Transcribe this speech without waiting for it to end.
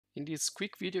In this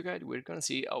quick video guide, we're going to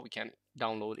see how we can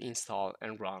download, install,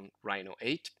 and run Rhino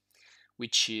 8,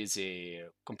 which is a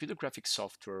computer graphics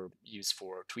software used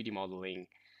for 3D modeling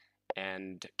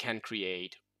and can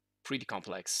create pretty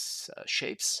complex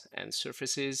shapes and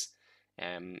surfaces.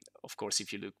 And of course,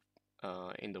 if you look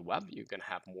in the web, you're going to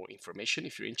have more information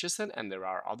if you're interested. And there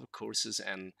are other courses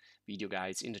and video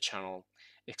guides in the channel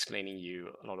explaining you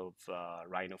a lot of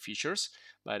Rhino features.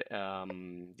 But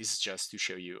this is just to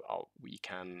show you how we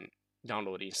can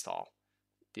download and install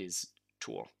this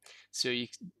tool. So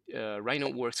Rhino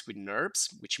works with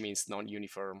NURBS, which means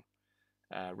non-uniform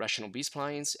rational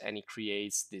B-splines, and it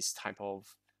creates this type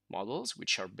of models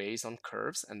which are based on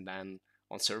curves and then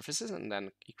on surfaces, and then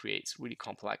it creates really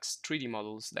complex 3D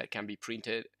models that can be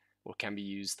printed or can be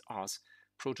used as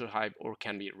prototype or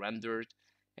can be rendered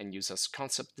and used as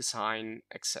concept design,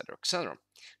 etc., etc.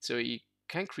 So it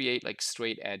can create like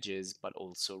straight edges, but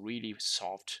also really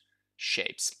soft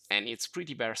shapes, and it's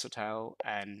pretty versatile.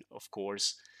 And of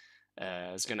course,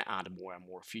 it's going to add more and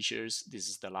more features. This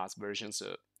is the last version,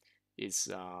 so is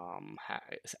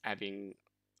having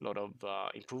a lot of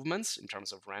improvements in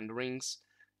terms of renderings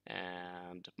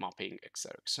and mapping,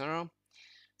 etc., etc.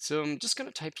 So I'm just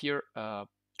gonna type here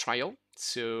trial.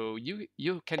 So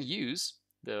you can use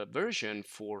the version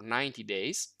for 90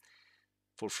 days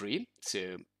for free.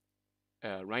 So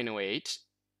Rhino 8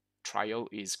 trial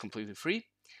is completely free,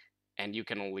 and you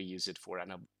can only use it for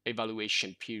an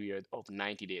evaluation period of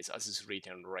 90 days, as is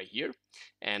written right here.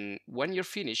 And when you're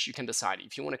finished, you can decide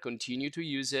if you want to continue to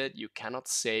use it. You cannot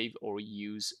save or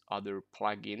use other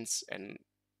plugins and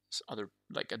other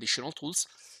like additional tools,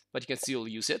 but you can still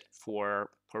use it for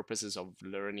purposes of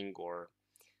learning or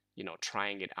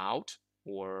trying it out.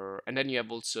 Or and then you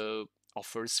have also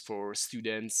offers for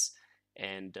students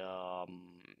and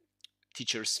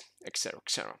teachers, etc.,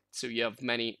 etc. So you have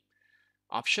many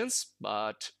options,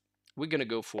 but we're gonna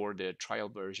go for the trial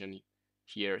version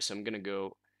here. So I'm gonna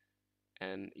go,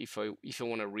 and if I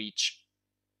want to reach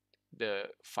the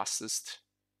fastest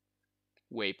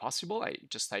way possible, I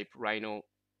just type Rhino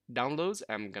downloads.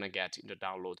 I'm gonna get in the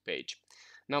download page.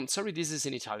 Now I'm sorry this is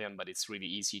in Italian, but it's really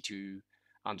easy to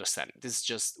understand. This is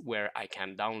just where I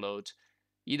can download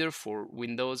either for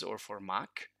Windows or for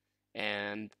Mac.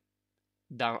 And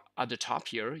down at the top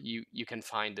here, you can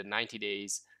find the 90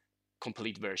 days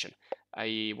complete version.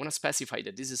 I want to specify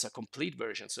that this is a complete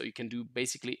version, so you can do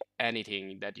basically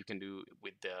anything that you can do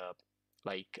with the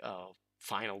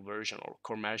final version or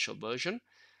commercial version,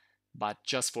 but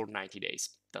just for 90 days.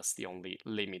 That's the only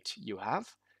limit you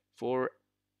have. For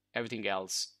everything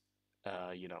else,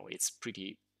 it's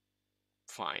pretty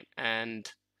fine. And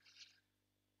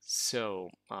so,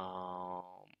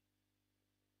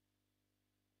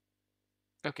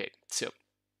 okay, so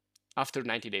after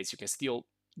 90 days, you can still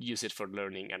use it for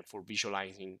learning and for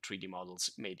visualizing 3D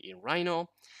models made in Rhino.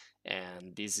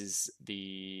 And this is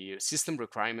the system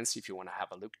requirements if you want to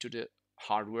have a look to the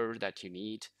hardware that you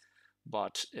need.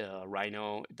 But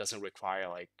Rhino doesn't require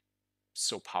like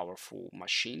so powerful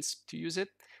machines to use it.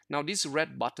 Now this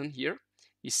red button here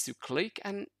is to click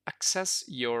and access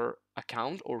your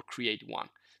account or create one.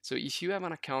 So if you have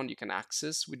an account, you can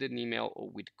access with an email or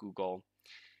with Google.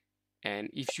 And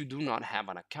if you do not have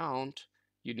an account,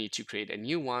 you need to create a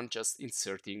new one, just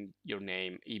inserting your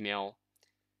name, email.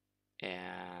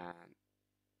 And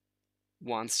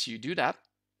once you do that,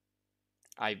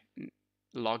 I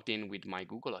logged in with my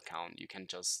Google account. You can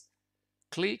just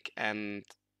click, and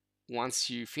once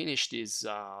you finish this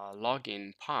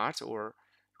login part or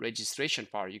registration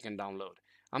part, you can download.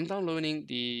 I'm downloading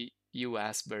the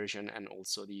US version and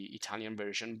also the Italian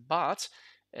version, but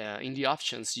in the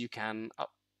options you can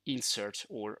insert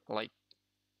or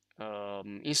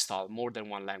install more than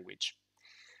one language.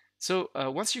 So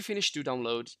once you finish to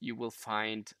download, you will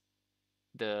find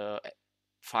the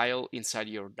file inside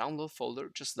your download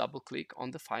folder. Just double click on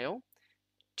the file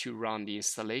to run the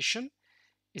installation.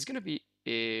 It's going to be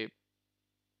a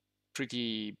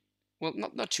pretty, well,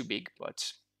 not too big,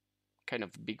 but kind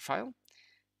of big file.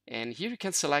 And here you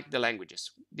can select the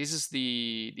languages. This is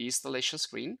the installation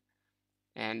screen,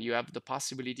 and you have the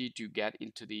possibility to get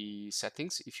into the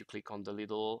settings if you click on the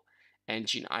little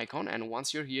engine icon. And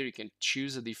once you're here, you can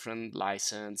choose a different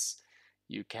license.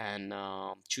 You can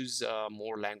choose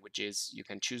more languages. You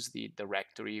can choose the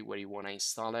directory where you want to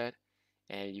install it,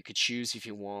 and you could choose if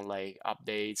you want like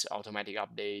updates, automatic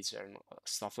updates, and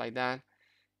stuff like that.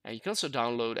 And you can also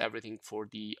download everything for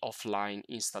the offline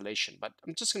installation. But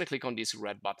I'm just going to click on this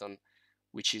red button,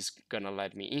 which is going to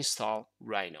let me install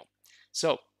Rhino.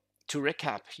 So to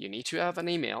recap, you need to have an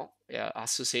email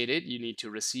associated. You need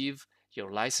to receive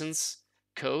your license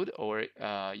code, or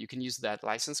you can use that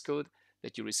license code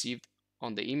that you received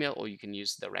on the email, or you can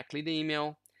use directly the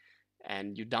email,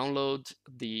 and you download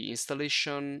the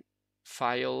installation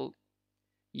file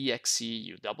exe,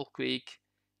 you double click,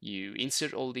 you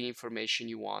insert all the information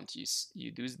you want,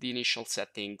 you do the initial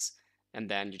settings, and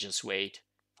then you just wait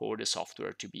for the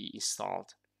software to be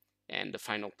installed and the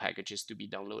final packages to be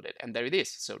downloaded. And there it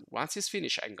is. So once it's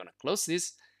finished, I'm gonna close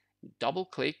this, double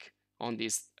click on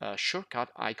this shortcut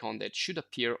icon that should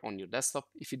appear on your desktop.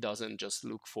 If it doesn't, just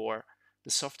look for the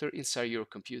software inside your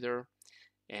computer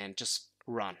and just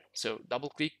run. So double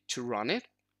click to run it,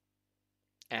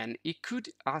 and it could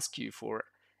ask you for,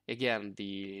 again,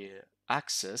 the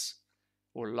access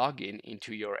or login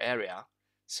into your area.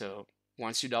 So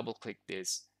once you double click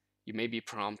this, you may be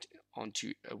prompted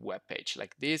onto a web page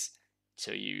like this.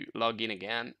 So you log in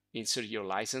again, insert your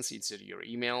license, insert your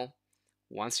email.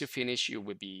 Once you finish, you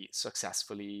will be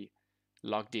successfully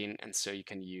logged in, and so you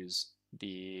can use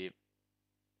the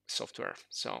software.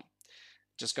 So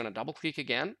just gonna double click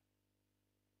again,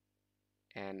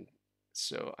 and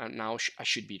so now I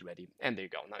should be ready. And there you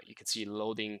go. Now you can see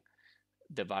loading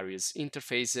the various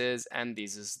interfaces, and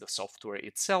this is the software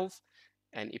itself,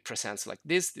 and it presents like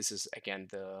this. This is again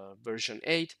the version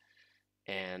 8,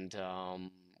 and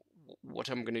what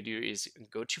I'm going to do is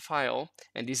go to File,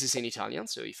 and this is in Italian.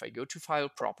 So if I go to File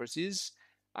Properties,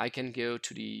 I can go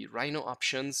to the Rhino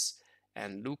options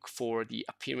and look for the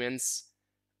Appearance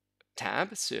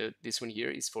tab. So this one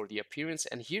here is for the appearance,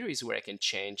 and here is where I can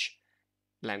change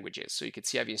languages. So you can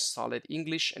see I've installed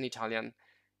English and Italian,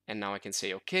 and now I can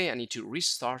say, okay, I need to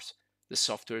restart the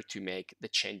software to make the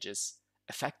changes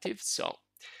effective. So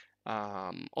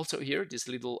also here, this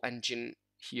little engine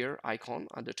here icon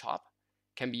at the top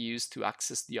can be used to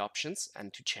access the options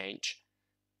and to change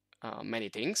many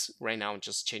things. Right now, I'm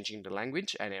just changing the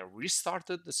language, and I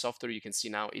restarted the software. You can see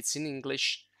now it's in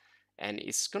English, and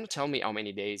it's going to tell me how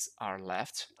many days are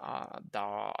left at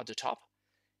the top.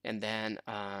 And then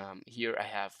here I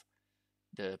have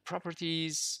the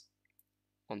properties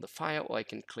on the file. I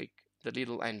can click the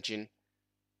little engine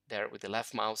there with the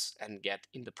left mouse and get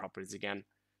in the properties again.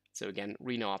 So again,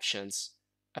 Rhino options,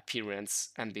 appearance,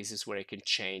 and this is where I can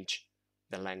change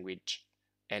the language,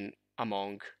 and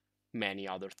among many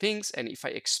other things. And if I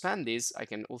expand this, I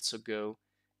can also go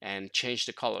and change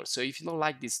the color. So if you don't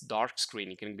like this dark screen,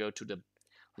 you can go to the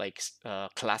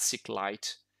classic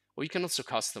light, or you can also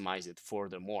customize it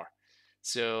furthermore.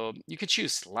 So you can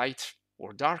choose light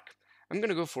or dark. I'm going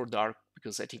to go for dark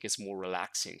because I think it's more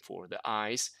relaxing for the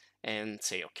eyes, and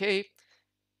say okay,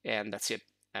 and that's it.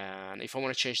 And if I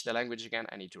want to change the language again,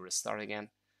 I need to restart again,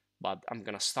 but I'm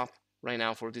gonna stop right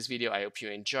now for this video. I hope you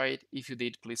enjoyed. If you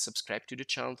did, please subscribe to the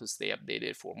channel to stay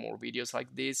updated for more videos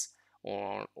like this,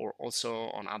 or also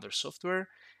on other software.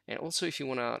 And also, if you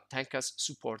want to thank us,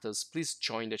 support us, please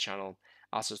join the channel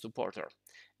as a supporter.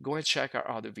 Go and check our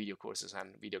other video courses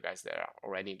and video guides that are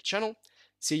already in the channel.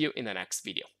 See you in the next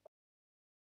video.